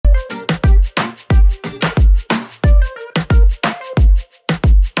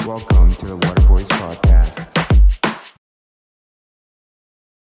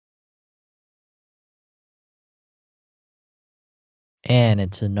And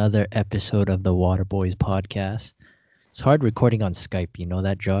it's another episode of the Waterboys podcast. It's hard recording on Skype, you know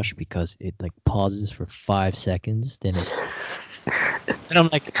that, Josh, because it like pauses for 5 seconds, then it's and I'm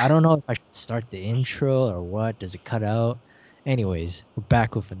like, I don't know if I should start the intro or what. Does it cut out? Anyways, we're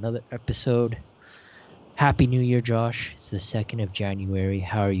back with another episode. Happy New Year, Josh. It's the 2nd of January.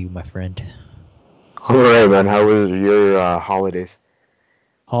 How are you, my friend? All right, man. How was your holidays?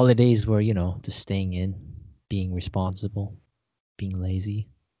 Holidays were, just staying in, being responsible, being lazy,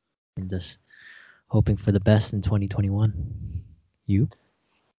 and just hoping for the best in 2021. You?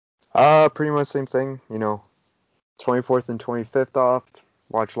 Pretty much same thing. 24th and 25th off.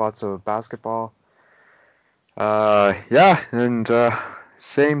 Watch lots of basketball. Yeah, and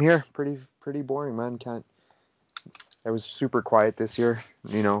same here. Pretty boring, man. Can't. I was super quiet this year.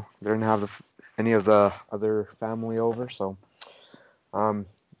 Didn't have any of the other family over, so um,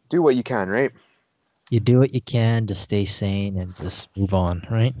 do what you can, right? You do what you can to stay sane and just move on,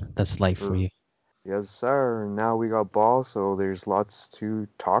 right? That's life for Uh, you. Yes, sir. And now we got ball, so there's lots to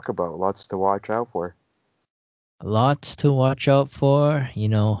talk about, lots to watch out for. Lots to watch out for.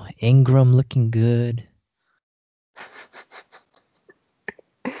 Ingram looking good.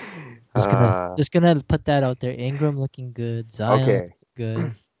 Just gonna uh, just gonna put that out there. Ingram looking good. Zion okay.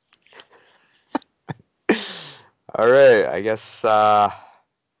 looking good. All right, I guess I'll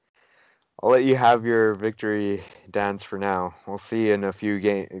let you have your victory dance for now. We'll see in a few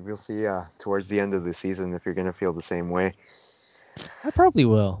games. We'll see towards the end of the season if you're gonna feel the same way. I probably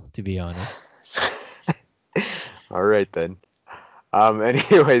will, to be honest. All right then.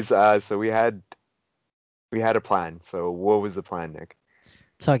 Anyways, so we had a plan. So what was the plan, Nick?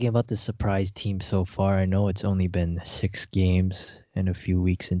 Talking about the surprise team so far, I know it's only been 6 games and a few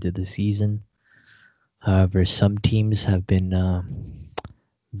weeks into the season. However, some teams have been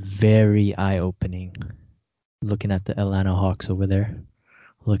very eye-opening. Looking at the Atlanta Hawks over there,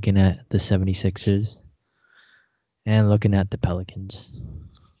 looking at the 76ers, and looking at the Pelicans.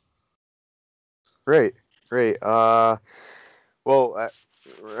 Right, right. Well,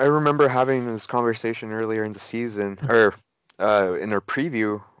 I remember having this conversation earlier in the season, or in our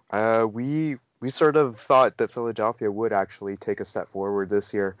preview. We sort of thought that Philadelphia would actually take a step forward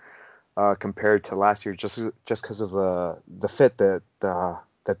this year compared to last year, just because of the fit that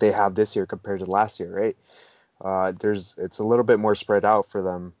they have this year compared to last year, right? It's a little bit more spread out for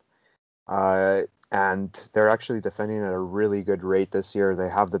them, and they're actually defending at a really good rate this year. They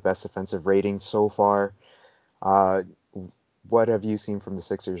have the best defensive rating so far. Uh, what have you seen from the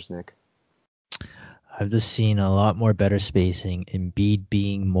Sixers, Nick? I've just seen a lot more better spacing, Embiid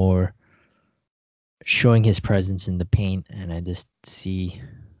being more showing his presence in the paint, and I just see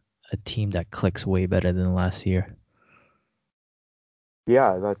a team that clicks way better than last year.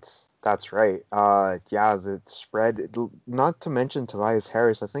 Yeah, that's right. Yeah, the spread. Not to mention Tobias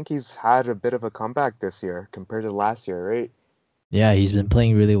Harris. I think he's had a bit of a comeback this year compared to last year, right? Yeah, he's been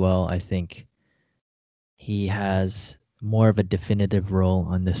playing really well. I think he has more of a definitive role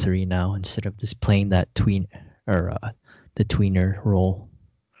on the three now instead of just playing that the tweener role.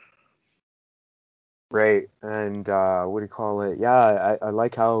 Right. And what do you call it? Yeah, I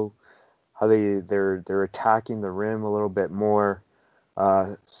like how they're attacking the rim a little bit more.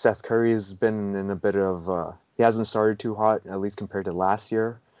 Seth Curry's been in a bit of he hasn't started too hot, at least compared to last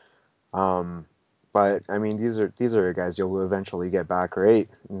year. Um, but I mean, these are guys you'll eventually get back, right?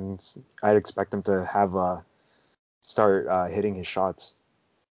 And I'd expect him to have start hitting his shots.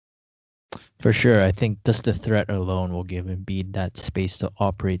 For sure, I think just the threat alone will give Embiid that space to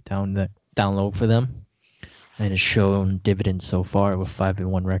operate down low for them, and it's shown dividends so far with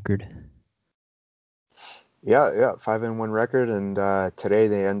 5-1 record. Yeah, yeah, 5-1 record, and today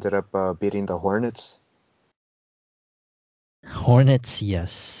they ended up beating the Hornets. Hornets,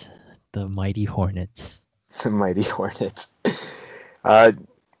 yes, the mighty Hornets. The mighty Hornets. Uh,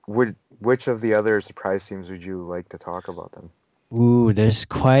 which of the other surprise teams would you like to talk about then? Ooh, there's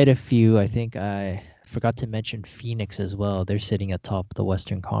quite a few. I think I forgot to mention Phoenix as well. They're sitting atop the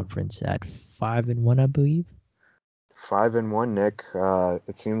Western Conference at 5-1, I believe. 5-1, Nick.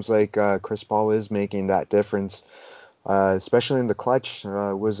 It seems like Chris Paul is making that difference, especially in the clutch.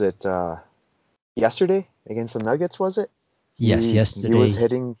 Was it yesterday against the Nuggets? Was it? Yes, yesterday.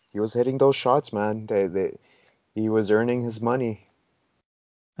 He was hitting those shots, man. He was earning his money.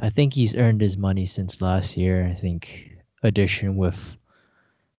 I think he's earned his money since last year. I think addition with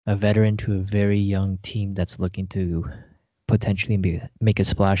a veteran to a very young team that's looking to potentially make a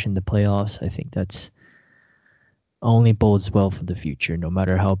splash in the playoffs. I think that's only bodes well for the future, no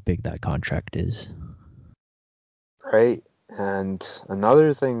matter how big that contract is. Right. And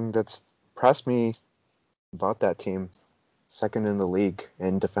another thing that's impressed me about that team second in the league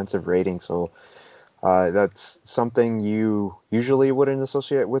in defensive rating. So that's something you usually wouldn't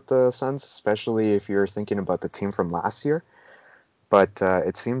associate with the Suns, especially if you're thinking about the team from last year. But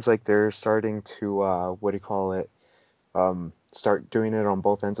it seems like they're starting to start doing it on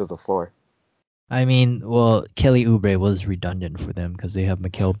both ends of the floor. I mean, well, Kelly Oubre was redundant for them because they have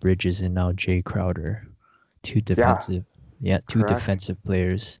Mikal Bridges and now Jay Crowder, two Yeah, defensive, two correct. defensive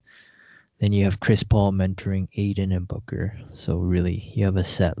players. Then you have Chris Paul mentoring Aiden and Booker. So really, you have a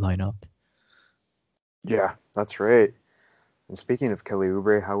set lineup. Yeah, that's right. And speaking of Kelly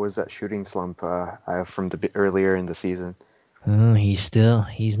Oubre, how was that shooting slump from earlier in the season? He's not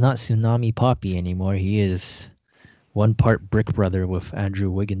Tsunami Poppy anymore. He is one part brick brother with Andrew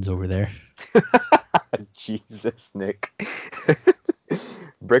Wiggins over there. Jesus, Nick.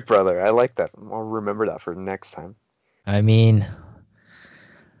 Brick Brother, I like that. I'll remember that for next time. I mean,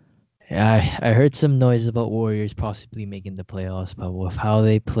 I heard some noise about Warriors possibly making the playoffs, but with how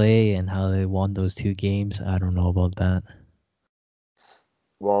they play and how they won those 2 games, I don't know about that.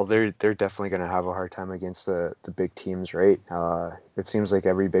 Well, they're definitely going to have a hard time against the big teams, right? It seems like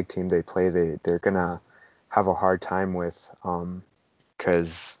every big team they play, they're going to have a hard time with,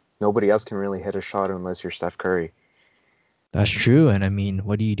 because nobody else can really hit a shot unless you're Steph Curry. That's true, and I mean,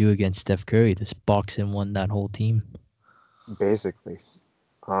 what do you do against Steph Curry? This box and won that whole team. Basically.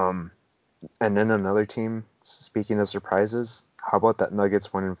 Um, and then another team, speaking of surprises, how about that Nuggets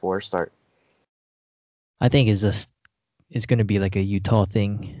 1-4 start? I think it's gonna be like a Utah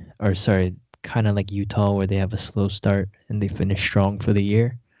thing, or sorry, kind of like Utah where they have a slow start and they finish strong for the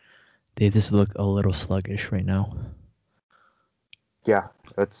year. They just look a little sluggish right now. Yeah,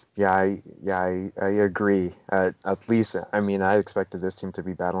 I agree. At least, I mean, I expected this team to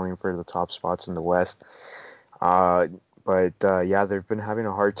be battling for the top spots in the West. Uh, but yeah, they've been having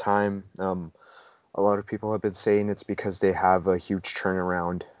a hard time. A lot of people have been saying it's because they have a huge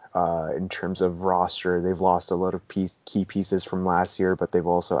turnaround in terms of roster. They've lost a lot of key pieces from last year, but they've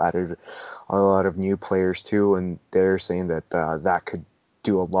also added a lot of new players too, and they're saying that that could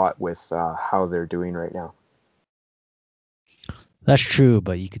do a lot with how they're doing right now. That's true,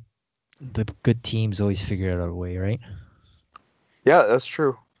 but the good teams always figure out a way, right? Yeah, that's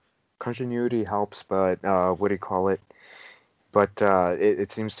true. Continuity helps, but what do you call it? But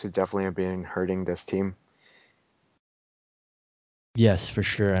it seems to definitely have been hurting this team. Yes, for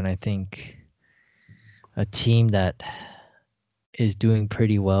sure. And I think a team that is doing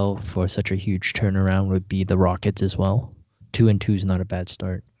pretty well for such a huge turnaround would be the Rockets as well. 2-2 is not a bad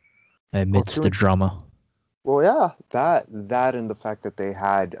start Well, amidst the drama. well, yeah, that and the fact that they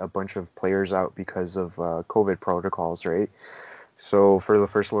had a bunch of players out because of COVID protocols, right? So for the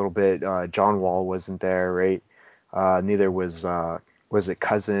first little bit, John Wall wasn't there, right? Neither was it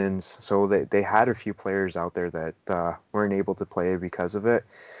Cousins. So they had a few players out there that weren't able to play because of it.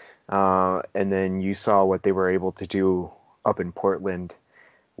 And then you saw what they were able to do up in Portland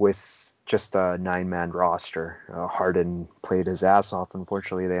with just a 9-man roster. Harden played his ass off.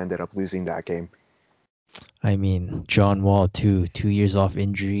 Unfortunately, they ended up losing that game. I mean, John Wall, 2 years off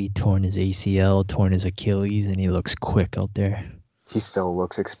injury, torn his ACL, torn his Achilles, and he looks quick out there. He still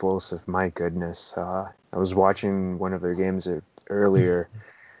looks explosive. My goodness. I was watching one of their games earlier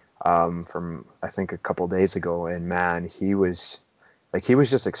from I think a couple days ago, and man, he was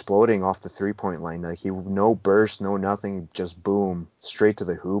just exploding off the 3-point line. Like he no burst, no nothing, just boom straight to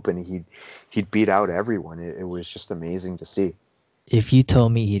the hoop, and he'd beat out everyone. It was just amazing to see. If you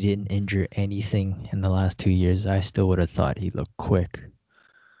told me he didn't injure anything in the last 2 years, I still would have thought he looked quick.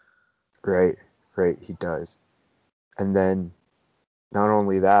 Right, right, he does. And then not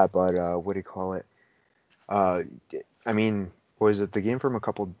only that, but what do you call it? Uh, I mean, was it the game from a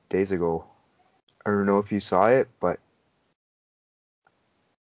couple days ago? I don't know if you saw it, but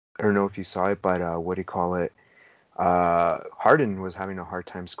what do you call it? Harden was having a hard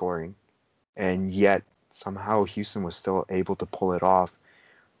time scoring, and yet somehow Houston was still able to pull it off.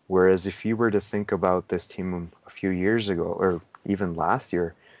 Whereas if you were to think about this team a few years ago, or even last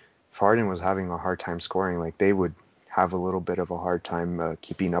year, if Harden was having a hard time scoring, like they would have a little bit of a hard time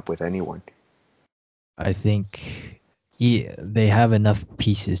keeping up with anyone. I think they have enough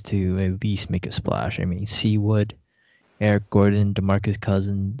pieces to at least make a splash. I mean, Seawood, Eric Gordon, DeMarcus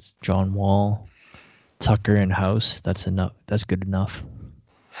Cousins, John Wall, Tucker, and House. That's enough. That's good enough.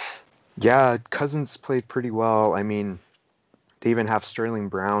 Yeah, Cousins played pretty well. I mean, they even have Sterling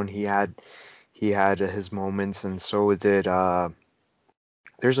Brown. He had his moments, and so did.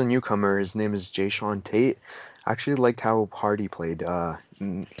 There's a newcomer. His name is Jayshawn Tate. I actually liked how hard he played. The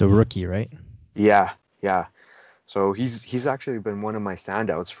rookie, right? Yeah, yeah. So he's actually been one of my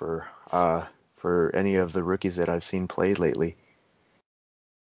standouts for any of the rookies that I've seen play lately.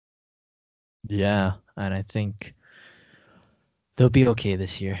 Yeah, and I think they'll be okay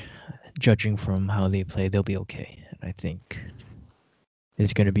this year. Judging from how they play, they'll be okay. And I think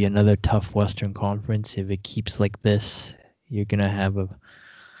it's going to be another tough Western Conference. If it keeps like this, you're going to have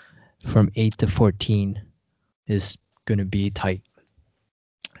from 8 to 14 is going to be tight.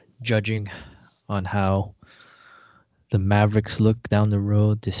 Judging on how the Mavericks look down the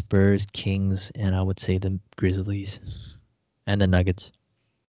road, the Spurs, Kings, and I would say the Grizzlies and the Nuggets.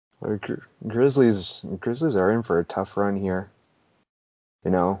 Grizzlies are in for a tough run here.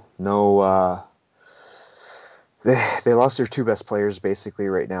 No, they lost their two best players basically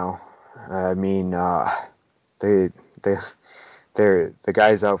right now. I mean, they they're the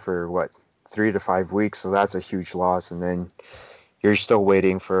guy's out for what 3 to 5 weeks, so that's a huge loss. And then you're still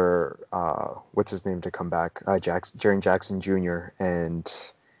waiting for what's his name to come back, Jaren Jackson Jr.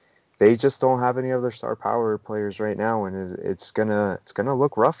 and they just don't have any other star power players right now, and it's gonna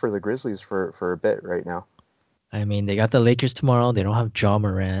look rough for the Grizzlies for a bit right now. I mean, they got the Lakers tomorrow. They don't have Ja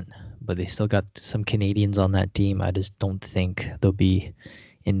Morant, but they still got some Canadians on that team. I just don't think they'll be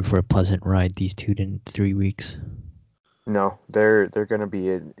in for a pleasant ride these 2 to 3 weeks. No, they're gonna be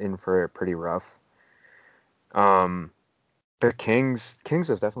in for it pretty rough. The Kings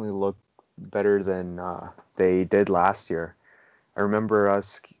have definitely looked better than they did last year. I remember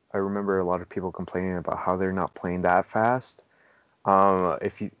a lot of people complaining about how they're not playing that fast. I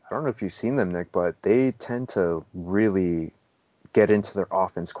don't know if you've seen them, Nick, but they tend to really get into their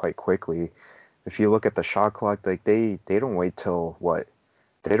offense quite quickly. If you look at the shot clock, like they don't wait till what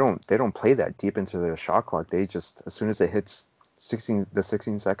they don't play that deep into their shot clock. They just, as soon as it hits the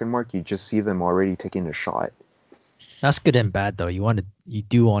 16-second mark, you just see them already taking a shot. That's good and bad though. You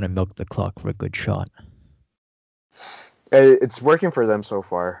do want to milk the clock for a good shot. It's working for them so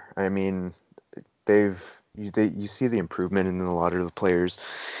far. I mean, you see the improvement in a lot of the players.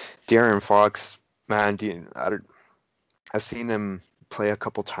 De'Aaron Fox, man, I've seen him play a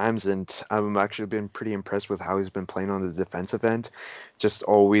couple times, and I've actually been pretty impressed with how he's been playing on the defensive end. Just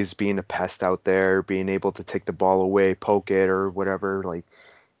always being a pest out there, being able to take the ball away, poke it, or whatever. Like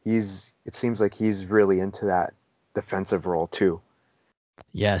it seems like he's really into that defensive role too.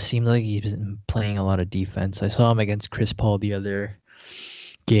 Yeah, it seems like he's been playing a lot of defense. I saw him against Chris Paul the other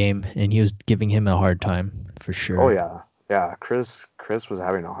game, and he was giving him a hard time for sure. Oh yeah. Chris was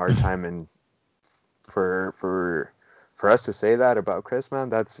having a hard time, and for us to say that about Chris, man,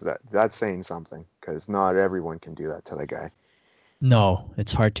 that's saying something, because not everyone can do that to the guy. No,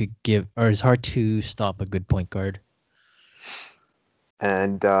 it's hard to stop a good point guard.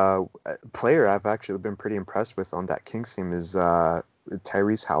 And a player I've actually been pretty impressed with on that Kings team is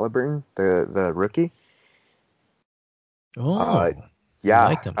Tyrese Halliburton, the rookie. Oh, yeah,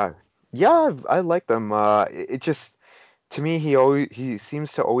 you like him? Yeah, I like them. It just, to me, he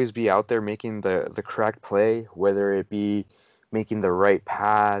seems to always be out there making the correct play, whether it be making the right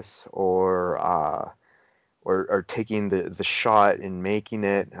pass or taking the shot and making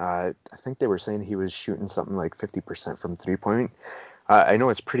it. I think they were saying he was shooting something like 50% from 3-point. I know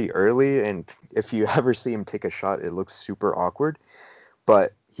it's pretty early, and if you ever see him take a shot, it looks super awkward,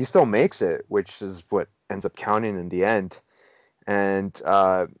 but he still makes it, which is what ends up counting in the end. And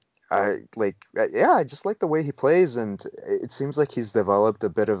I just like the way he plays, and it seems like he's developed a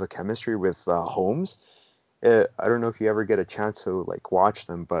bit of a chemistry with Holmes. I don't know if you ever get a chance to like watch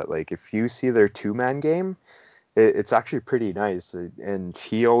them, but like if you see their two-man game, it's actually pretty nice. And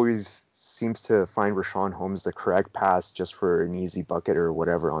he always seems to find Richaun Holmes the correct pass just for an easy bucket or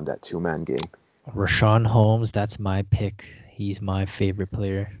whatever on that two-man game. Richaun Holmes, that's my pick. He's my favorite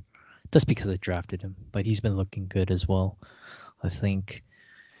player, just because I drafted him, but he's been looking good as well. I think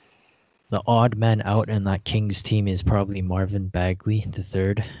the odd man out in that Kings team is probably Marvin Bagley, the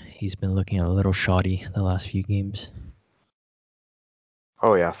third. He's been looking a little shoddy the last few games.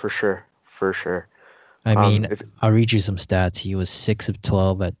 Oh yeah, for sure. I mean, I'll read you some stats. He was 6 of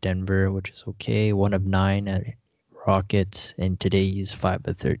 12 at Denver, which is okay. 1 of 9 at Rockets, and today he's 5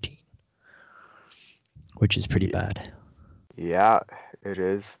 of 13, which is pretty bad. Yeah, it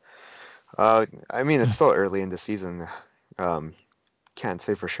is. I mean, it's still early in the season. Can't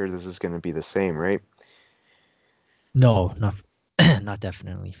say for sure this is going to be the same, right? No, not not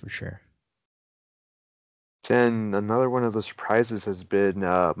definitely for sure. Then another one of the surprises has been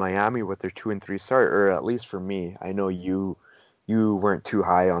Miami with their 2-3 start, or at least for me. I know you weren't too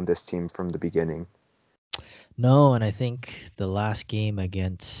high on this team from the beginning. No, and I think the last game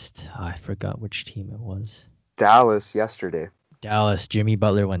against I forgot which team it was. Dallas yesterday. Dallas, Jimmy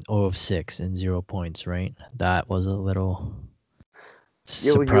Butler went 0 of 6 and 0 points, right? That was a little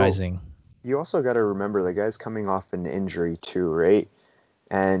surprising. you also got to remember the guy's coming off an injury too, right?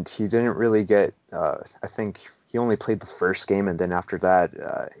 And he didn't really get. I think he only played the first game, and then after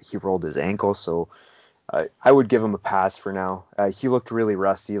that, he rolled his ankle. So I would give him a pass for now. He looked really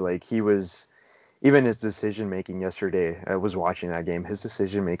rusty. Like he was, even his decision making yesterday. I was watching that game. His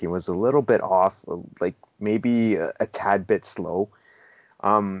decision making was a little bit off, like maybe a tad bit slow.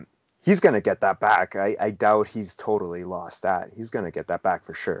 Um, he's gonna get that back. I doubt he's totally lost that. He's gonna get that back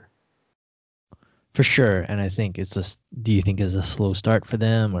for sure. For sure. And I think it's just, do you think it's a slow start for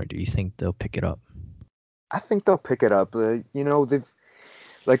them or do you think they'll pick it up? I think they'll pick it up. They've,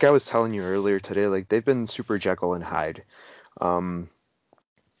 like I was telling you earlier today, like they've been super Jekyll and Hyde. Um,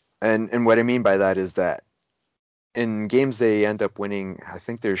 and what I mean by that is that in games they end up winning, I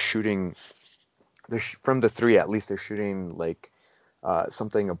think they're shooting, from the three at least they're shooting like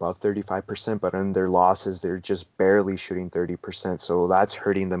something above 35%, but in their losses they're just barely shooting 30%. So that's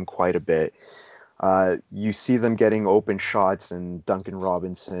hurting them quite a bit. You see them getting open shots, and Duncan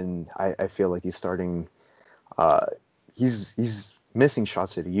Robinson, I feel like he's starting. Uh, he's missing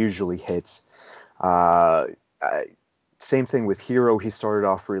shots that he usually hits. Uh, I, Same thing with Hero. He started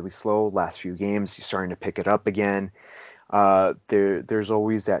off really slow. Last few games, he's starting to pick it up again. There's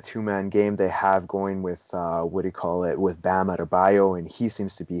always that two-man game they have going with what do you call it, with Bam Adebayo, and he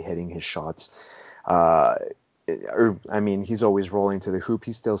seems to be hitting his shots. Uh, or I mean, he's always rolling to the hoop.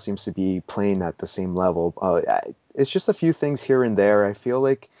 He still seems to be playing at the same level. It's just a few things here and there. I feel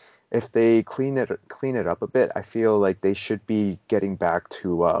like if they clean it up a bit, I feel like they should be getting back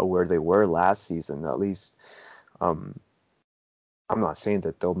to where they were last season, at least. Um, I'm not saying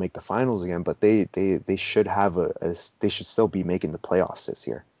that they'll make the finals again, but they should have they should still be making the playoffs this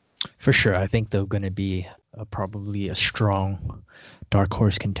year. For sure. I think they're going to be probably a strong dark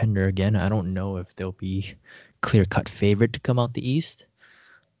horse contender again. I don't know if they'll be clear cut favorite to come out the East,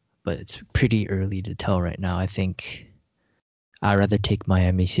 but it's pretty early to tell right now. I think I'd rather take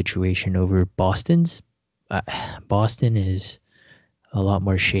Miami's situation over Boston's. Uh, Boston is a lot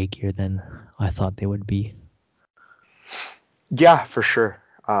more shakier than I thought they would be. Yeah, for sure.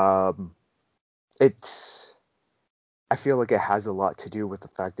 It's I feel like it has a lot to do with the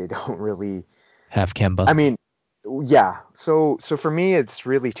fact they don't really. Have Kemba. I mean, yeah. So for me, it's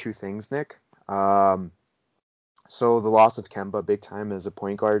really two things, Nick. Um, so the loss of Kemba, big time as a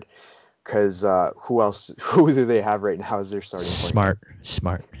point guard, because who else? Who do they have right now as their starting point guard?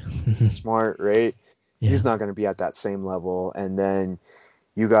 Smart. Smart, right? Yeah. He's not going to be at that same level. And then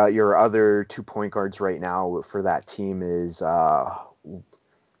you got your other two point guards right now for that team is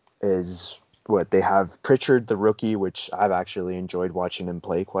what they have, Pritchard, the rookie, which I've actually enjoyed watching him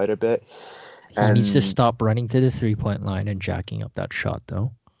play quite a bit. He needs to And stop running to the 3 point line and jacking up that shot,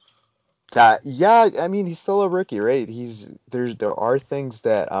 though. that, yeah, I mean, he's still a rookie, right? There are things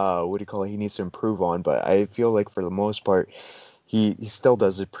that what do you call it, he needs to improve on, but I feel like for the most part he still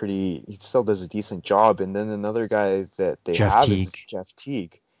does he still does a decent job. And then another guy that they Jeff have is Teague. Jeff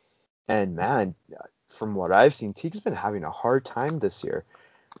Teague. And man, from what I've seen, Teague's been having a hard time this year.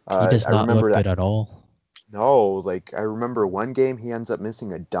 He does I not look remember that. good at all. No, like I remember one game he ends up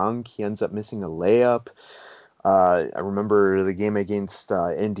missing a dunk, he ends up missing a layup. I remember the game against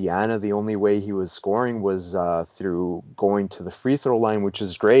Indiana. The only way he was scoring was through going to the free throw line, which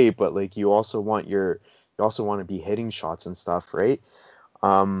is great. But like you also want to be hitting shots and stuff, right?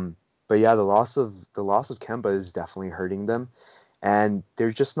 Um, but yeah, the loss of Kemba is definitely hurting them, and they're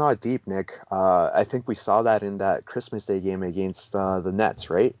just not deep, Nick. I think we saw that in that Christmas Day game against the Nets,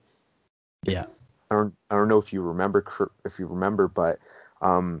 right? Yeah. If I don't know if you remember, but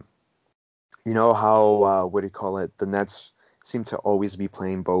um, you know how what do you call it? The Nets seem to always be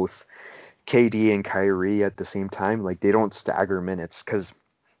playing both KD and Kyrie at the same time. Like they don't stagger minutes because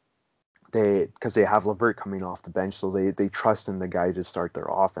they have LeVert coming off the bench, so they trust in the guy to start their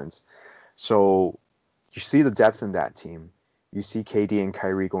offense. So you see the depth in that team. You see KD and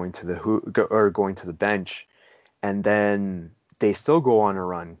Kyrie going to the bench, and then they still go on a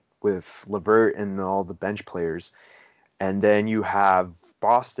run with LeVert and all the bench players. And then you have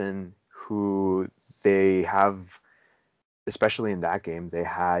Boston, who they have, especially in that game, they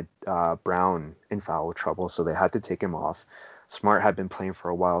had Brown in foul trouble, so they had to take him off. Smart had been playing for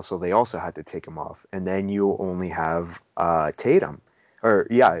a while, so they also had to take him off. And then you only have Tatum, or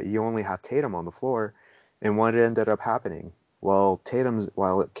yeah, you only have Tatum on the floor. And what ended up happening? While Tatum is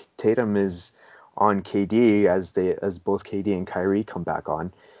on KD as both KD and Kyrie come back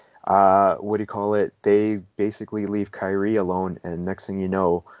on, what do you call it? They basically leave Kyrie alone, and next thing you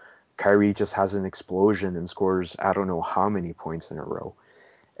know, Kyrie just has an explosion and scores I don't know how many points in a row.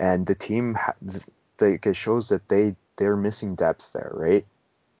 And the team, it shows that they're missing depth there, right?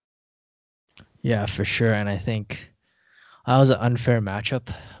 Yeah, for sure. And I think that was an unfair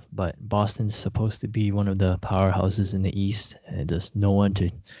matchup, but Boston's supposed to be one of the powerhouses in the East, and there's no one to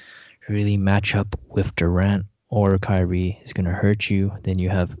really match up with Durant or Kyrie is going to hurt you. Then you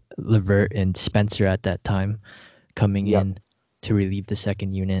have Levert and Spencer at that time coming Yep. in to relieve the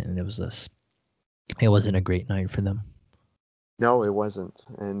second unit, and it wasn't a great night for them. No, it wasn't.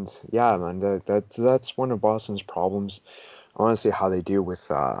 And yeah, man, that's one of Boston's problems. I want to see how they deal with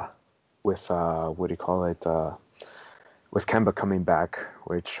what do you call it? With Kemba coming back,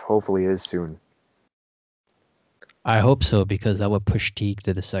 which hopefully is soon. I hope so because that would push Teague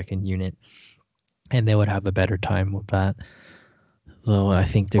to the second unit, and they would have a better time with that. Though I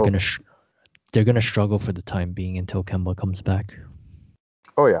think Oh, they're gonna struggle for the time being until Kemba comes back.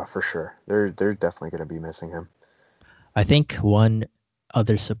 oh yeah, for sure. They're definitely gonna be missing him. I think one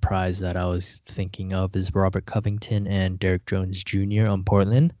other surprise that I was thinking of is Robert Covington and Derek Jones Jr. on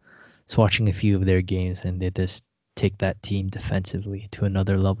Portland. Just watching a few of their games, and they just take that team defensively to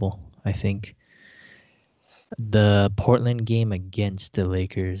another level. I think the Portland game against the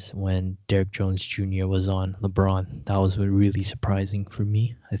Lakers when Derek Jones Jr. was on LeBron, that was really surprising for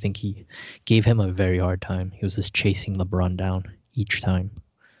me. I think he gave him a very hard time. He was just chasing LeBron down each time.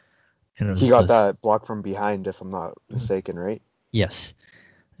 And it He was got just, that block from behind, if I'm not mistaken, right? yes.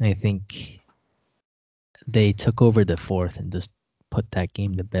 And I think they took over the fourth and just put that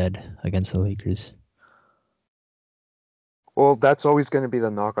game to bed against the Lakers. Well, that's always going to be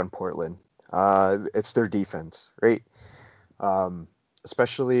the knock on Portland. It's their defense, right? Um,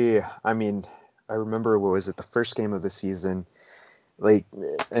 Especially, I mean, I remember what was it, the first game of the season. Like,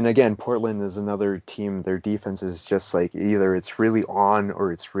 and again, Portland is another team. Their defense is just like either it's really on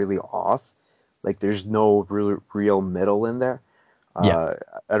or it's really off. Like, there's no real middle in there. Yeah. Uh,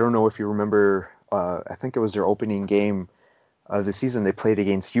 I don't know if you remember. I think it was their opening game of the season. They played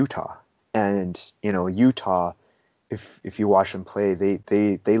against Utah, and Utah, if you watch them play,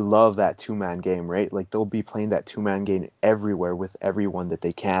 they love that two-man game, right? Like they'll be playing that two-man game everywhere with everyone that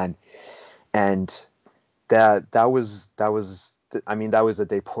they can. And that was I mean, that was the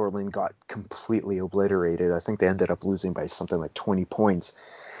day Portland got completely obliterated. I think they ended up losing by something like 20 points.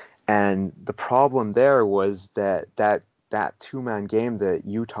 And the problem there was that two-man game that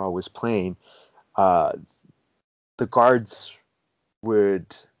Utah was playing, uh, the guards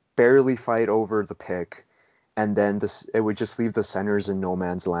would barely fight over the pick, and then this it would just leave the centers in no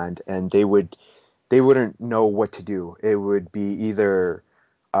man's land, and they wouldn't know what to do. It would be either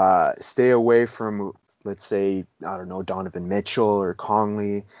stay away from, let's say, I don't know, Donovan Mitchell or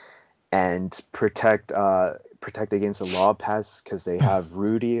Conley, and protect against the lob pass because they have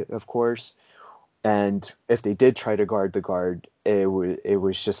Rudy, of course. And if they did try to guard the guard, it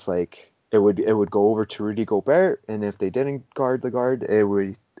was just like it would go over to Rudy Gobert, and if they didn't guard the guard, it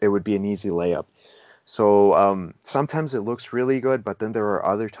would be an easy layup. So sometimes it looks really good, but then there are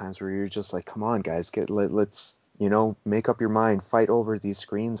other times where you're just like, come on, guys, let's make up your mind, fight over these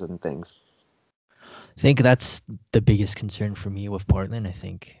screens and things. I think that's the biggest concern for me with Portland. I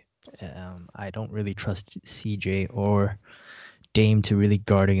think I don't really trust CJ or Dame to really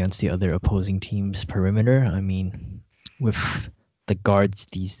guard against the other opposing team's perimeter. I mean, with the guards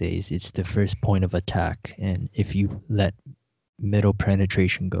these days, it's the first point of attack. And if you let middle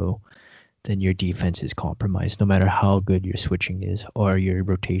penetration go, then your defense is compromised, no matter how good your switching is or your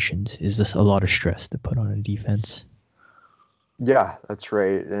rotations. Is this a lot of stress to put on a defense? Yeah, that's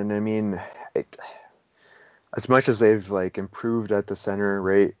right. And I mean, it, as much as they've like improved at the center,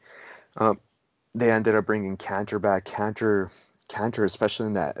 right? Um, they ended up bringing Cantor back. Cantor, especially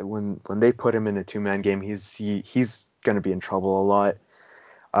in that when they put him in a two-man game, he's going to be in trouble a lot.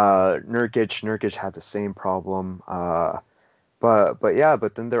 Nurkic had the same problem. But yeah,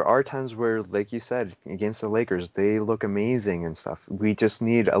 but then there are times where, like you said, against the Lakers, they look amazing and stuff. We just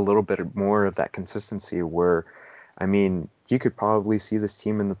need a little bit more of that consistency where, I mean, you could probably see this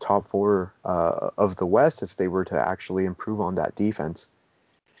team in the top four of the West if they were to actually improve on that defense.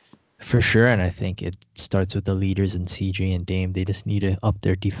 For sure, and I think it starts with the leaders in CJ and Dame. They just need to up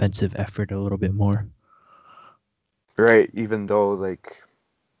their defensive effort a little bit more. Right, even though like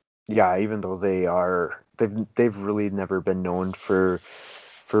yeah, even though they've really never been known for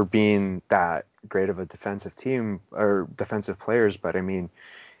being that great of a defensive team or defensive players, but I mean,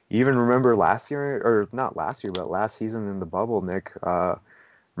 you even remember last year, or not last year, but last season in the bubble, Nick.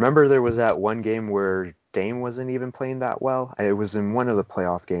 Remember there was that one game where Dame wasn't even playing that well. It was in one of the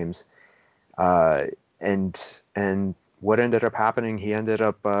playoff games, uh, and what ended up happening? He ended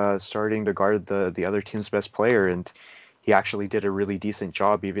up starting to guard the other team's best player, and he actually did a really decent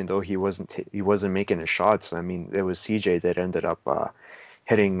job, even though he wasn't making his shots. I mean, it was CJ that ended up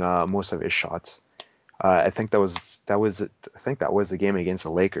hitting most of his shots. I think that was the game against the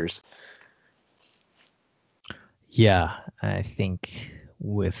Lakers. Yeah, I think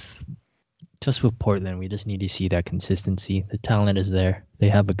with Portland, we just need to see that consistency. The talent is there. They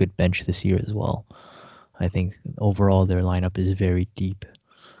have a good bench this year as well. I think overall their lineup is very deep.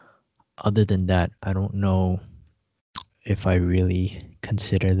 Other than that, I don't know if I really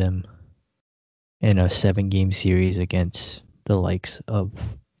consider them in a 7-game series against the likes of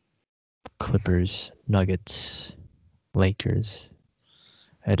Clippers, Nuggets, Lakers.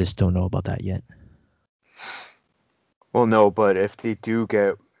 I just don't know about that yet. Well, no, but if they do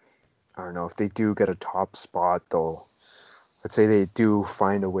get, I don't know, if they do get a top spot, though, let's say they do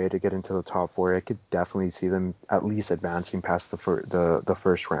find a way to get into the top four, I could definitely see them at least advancing past the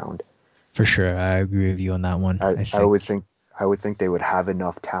first round. For sure, I agree with you on that one. I would think they would have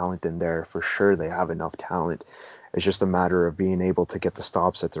enough talent in there. For sure, they have enough talent. It's just a matter of being able to get the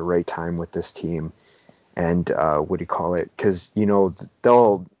stops at the right time with this team. And what do you call it? Because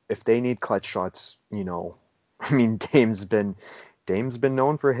they'll if they need clutch shots, I mean, Dame's been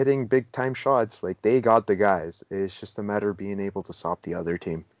known for hitting big time shots. Like they got the guys. It's just a matter of being able to stop the other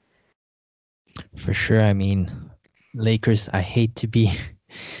team. For sure. I mean, Lakers. I hate to be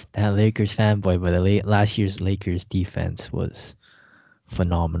that Lakers fanboy, but last year's Lakers defense was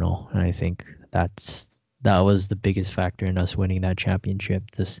phenomenal, and I think that was the biggest factor in us winning that championship.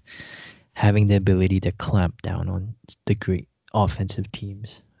 Just having the ability to clamp down on the great offensive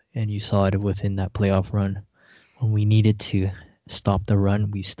teams, and you saw it within that playoff run. When we needed to stop the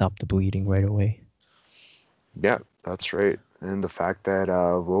run, we stopped the bleeding right away. Yeah, that's right. And the fact that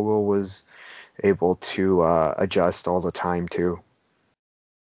Vogel was able to adjust all the time too.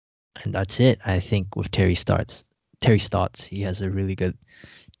 And that's it. I think with Terry Stotts, he has a really good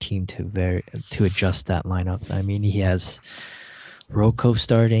team to adjust that lineup. I mean, he has Rocco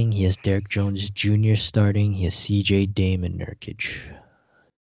starting, he has Derek Jones Jr. starting, he has CJ, Dame, and Nurkic.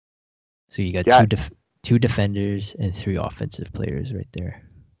 So you got two defenders and 3 offensive players right there.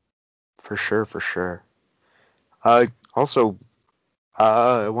 For sure. Also,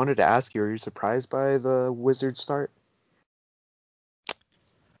 I wanted to ask you, are you surprised by the Wizards start?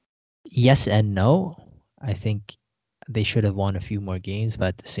 Yes and no. I think they should have won a few more games, but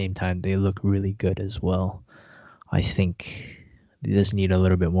at the same time, they look really good as well. I think they just need a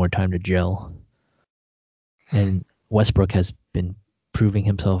little bit more time to gel. And Westbrook has been proving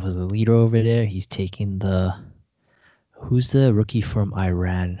himself as a leader over there. He's taking who's the rookie from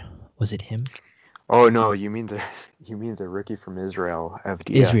Iran? Was it him? Oh no, you mean the rookie from Israel,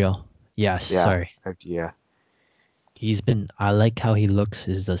 Avdia. Israel. Yes, yeah, sorry. Avdia. I like how he looks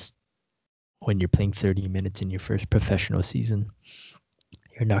is just when you're playing 30 minutes in your first professional season.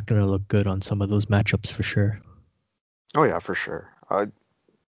 You're not going to look good on some of those matchups for sure. Oh yeah, for sure.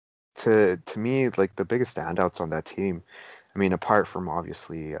 To me, like the biggest standouts on that team, I mean, apart from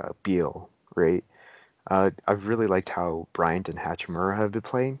obviously Beal, right? I've really liked how Bryant and Hachimura have been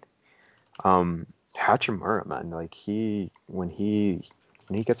playing. Hachimura, man, like when he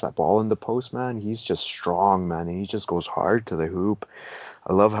gets that ball in the post, man, he's just strong, man, and he just goes hard to the hoop.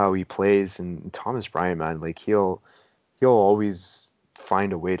 I love how he plays, and Thomas Bryant, man, like he'll always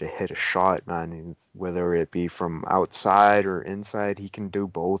find a way to hit a shot, man, and whether it be from outside or inside, he can do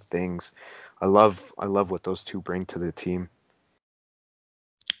both things. I love what those two bring to the team.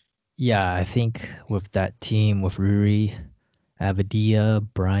 Yeah, I think with that team, with Rui, Avadia,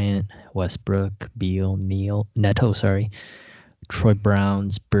 Bryant, Westbrook, Beal, Neto, Troy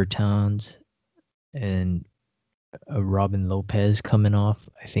Browns, Bertans, and Robin Lopez coming off,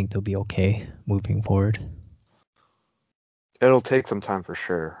 I think they'll be okay moving forward. It'll take some time for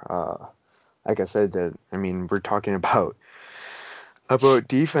sure. Like I said, I mean, we're talking about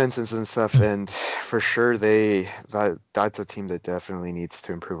defenses and stuff, and for sure that's a team that definitely needs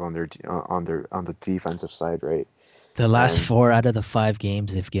to improve on the defensive side, right? The last 4 out of the 5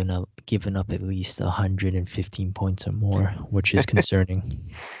 games, they've given up at least 115 points or more, which is concerning.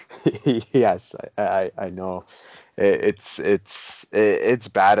 Yes, I know. It's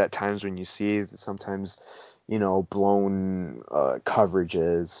bad at times when you see sometimes, blown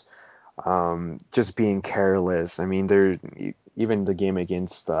coverages, just being careless. I mean, even the game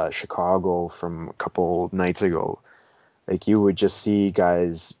against Chicago from a couple nights ago, like you would just see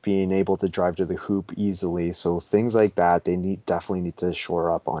guys being able to drive to the hoop easily. So things like that, they definitely need to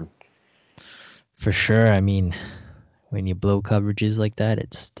shore up on. For sure. I mean, when you blow coverages like that,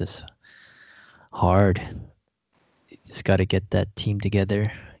 it's just hard. You just got to get that team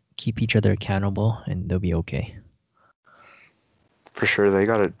together, keep each other accountable, and they'll be okay. For sure, they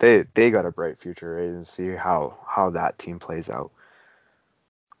got a bright future, right? And see how that team plays out.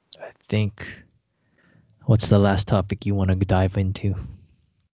 I think. What's the last topic you want to dive into?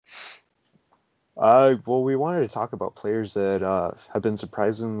 Well, we wanted to talk about players that have been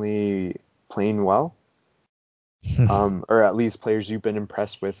surprisingly playing well, or at least players you've been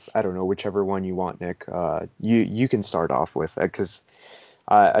impressed with. I don't know, whichever one you want, Nick. You can start off with it because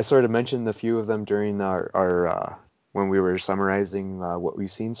I sort of mentioned a few of them during our when we were summarizing what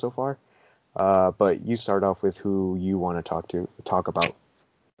we've seen so far. But you start off with who you want to talk about.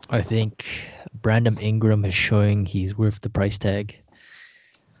 I think Brandon Ingram is showing he's worth the price tag.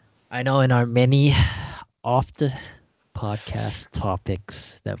 I know in our many off the podcast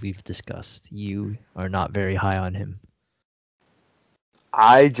topics that we've discussed, you are not very high on him.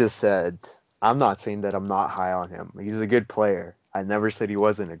 I just said I'm not saying that I'm not high on him. He's a good player. I never said he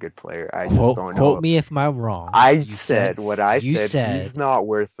wasn't a good player. I just don't know. Quote me if I'm wrong. I said what I you said. said He's not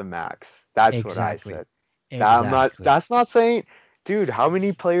worth the max. That's what I exactly. said. Exactly. That's not saying, dude. How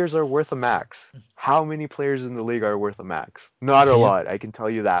many players are worth a max? How many players in the league are worth a max? Not a lot. I can tell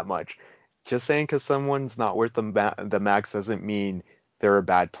you that much. Just saying because someone's not worth the max doesn't mean they're a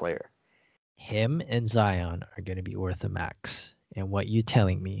bad player. Him and Zion are going to be worth the max. And what you're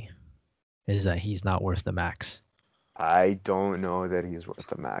telling me is that he's not worth the max. I don't know that he's worth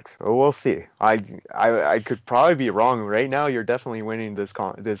the max. But we'll see. I could probably be wrong. Right now, you're definitely winning this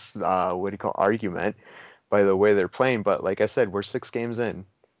what do you call argument by the way they're playing. But like I said, we're 6 games in.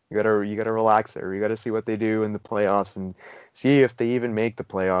 You gotta relax there. You gotta see what they do in the playoffs and see if they even make the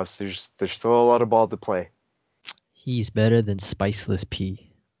playoffs. There's still a lot of ball to play. He's better than Spiceless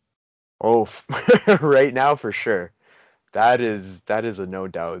P. Oh, right now for sure. That is a no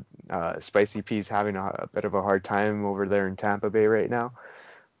doubt. Spicy P's having a bit of a hard time over there in Tampa Bay right now,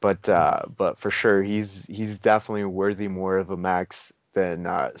 but for sure he's definitely worthy more of a max than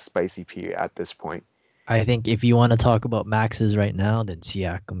Spicy P at this point. I think if you want to talk about maxes right now, then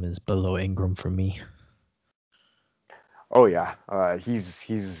Siakam is below Ingram for me. Oh yeah,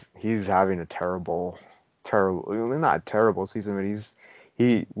 he's having a terrible, not terrible season,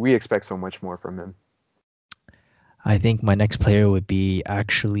 but we expect so much more from him. I think my next player would be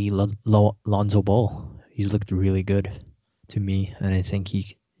actually Lonzo Ball. He's looked really good to me, and I think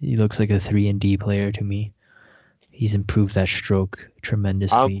he looks like a 3-and-D player to me. He's improved that stroke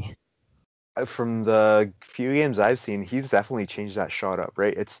tremendously. From the few games I've seen, he's definitely changed that shot up,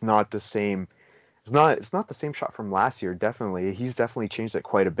 right? It's not the same. It's not the same shot from last year, definitely. He's definitely changed it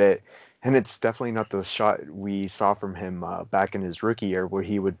quite a bit. And it's definitely not the shot we saw from him back in his rookie year where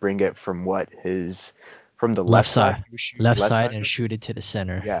he would bring it from from the left side. Left side and shoot it to the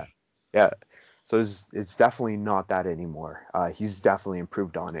center. Yeah. Yeah. So it's definitely not that anymore. He's definitely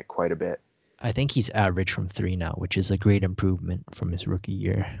improved on it quite a bit. I think he's average from 3 now, which is a great improvement from his rookie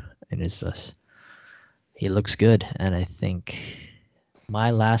year. And he looks good. And I think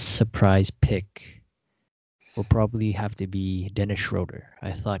my last surprise pick will probably have to be Dennis Schroeder.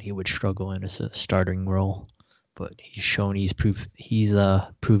 I thought he would struggle in a starting role, but he's shown he's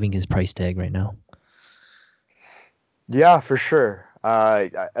proving his price tag right now. Yeah, for sure.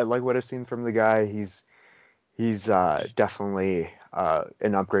 I like what I've seen from the guy. He's definitely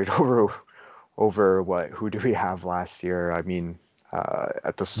an upgrade over who do we have last year? I mean,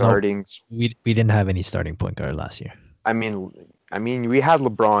 at the startings, we didn't have any starting point guard last year. I mean, we had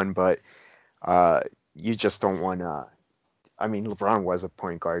LeBron, but you just don't want to. I mean, LeBron was a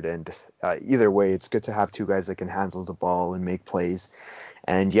point guard, and either way, it's good to have two guys that can handle the ball and make plays.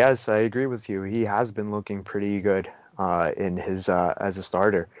 And yes, I agree with you. He has been looking pretty good in his as a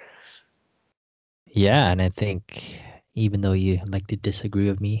starter. Yeah, and I think even though you like to disagree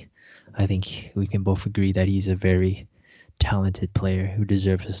with me, I think we can both agree that he's a very talented player who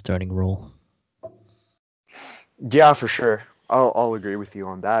deserves a starting role. Yeah, for sure. I'll agree with you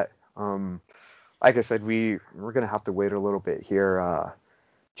on that. Like I said, we're gonna have to wait a little bit here.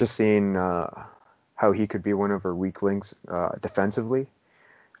 Just seeing how he could be one of our weak links defensively,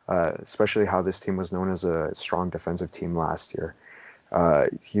 especially how this team was known as a strong defensive team last year.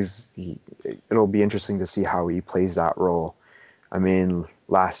 It'll be interesting to see how he plays that role. I mean,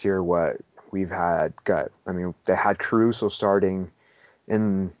 last year, they had Caruso starting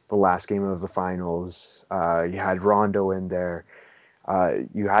in the last game of the finals. You had Rondo in there.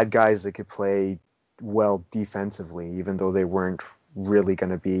 You had guys that could play well defensively, even though they weren't really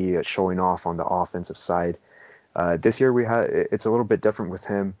going to be showing off on the offensive side. This year it's a little bit different with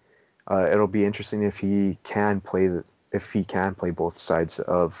him. It'll be interesting if he can play both sides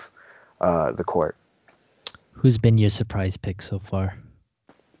of the court. Who's been your surprise pick so far?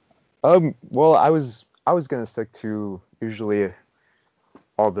 Well, I was gonna stick to usually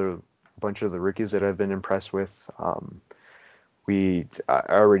all the bunch of the rookies that I've been impressed with. I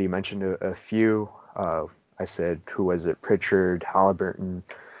already mentioned a few. I said, who was it? Pritchard, Halliburton.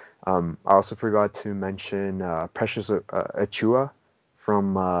 I also forgot to mention Precious Achua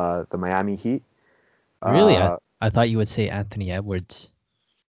from the Miami Heat. Really? I Uh, I thought you would say Anthony Edwards.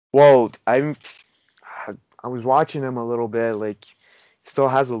 well, I was watching him a little bit. Like, still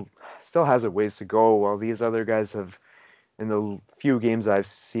has a still has a ways to go. While these other guys have, in the few games I've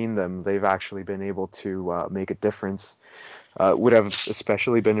seen them, they've actually been able to make a difference. Would have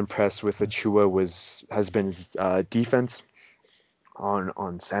especially been impressed with Achua has been his defense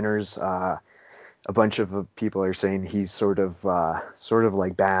on centers. A bunch of people are saying he's sort of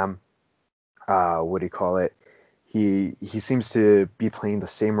like Bam. What do you call it? He seems to be playing the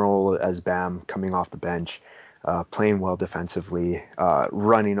same role as Bam, coming off the bench, playing well defensively,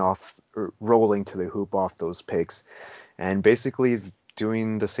 running off, rolling to the hoop off those picks, and basically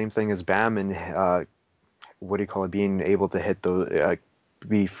doing the same thing as Bam, and what do you call it? Being able to hit those,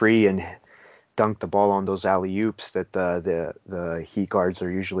 be free and dunk the ball on those alley oops that the Heat guards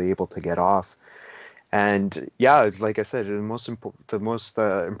are usually able to get off. And yeah, like I said, the most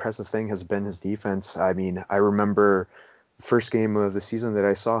impressive thing has been his defense. I mean, I remember the first game of the season that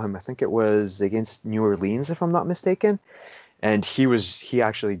I saw him. I think it was against New Orleans, if I'm not mistaken. And he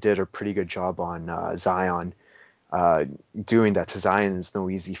actually did a pretty good job on Zion. Uh, Doing that to Zion is no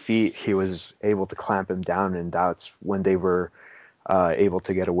easy feat. He was able to clamp him down, and that's when they were able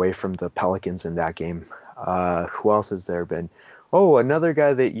to get away from the Pelicans in that game. Who else has there been? Oh, another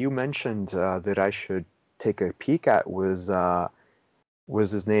guy that you mentioned that I should take a peek at was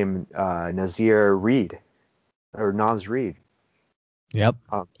his name Nazir Reed or Naz Reed. Yep.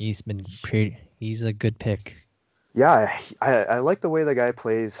 Um, He's a good pick. yeah, I like the way the guy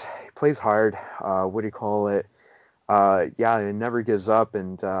plays. He plays hard. What do you call it? Yeah, it never gives up.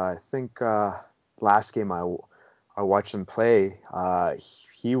 And I think last game I watched him play,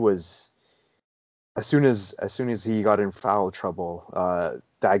 he was as soon as he got in foul trouble,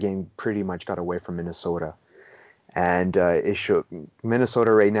 that game pretty much got away from Minnesota. And it showed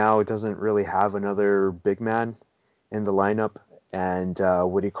Minnesota right now doesn't really have another big man in the lineup. And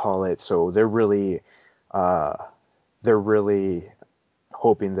what do you call it? So uh, they're really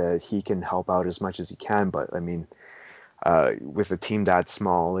hoping that he can help out as much as he can. But I mean, with a team that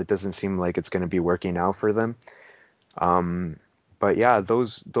small, it doesn't seem like it's going to be working out for them. Um, but yeah,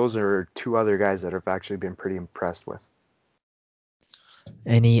 those are two other guys that I've actually been pretty impressed with.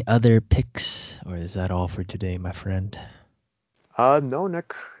 Any other picks, or is that all for today, my friend? No,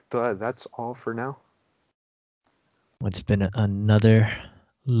 Nick, that's all for now. It's been another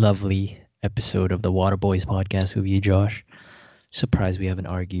lovely episode of the Water Boys podcast with you, Josh. Surprised we haven't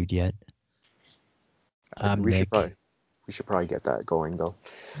argued yet. I'm We should Nick. probably get that going though.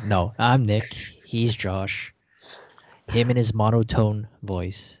 No, I'm Nick. He's Josh. Him and his monotone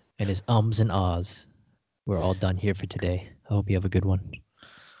voice and his ums and ahs. We're all done here for today. I hope you have a good one.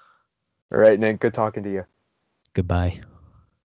 All right, Nick, good talking to you. Goodbye.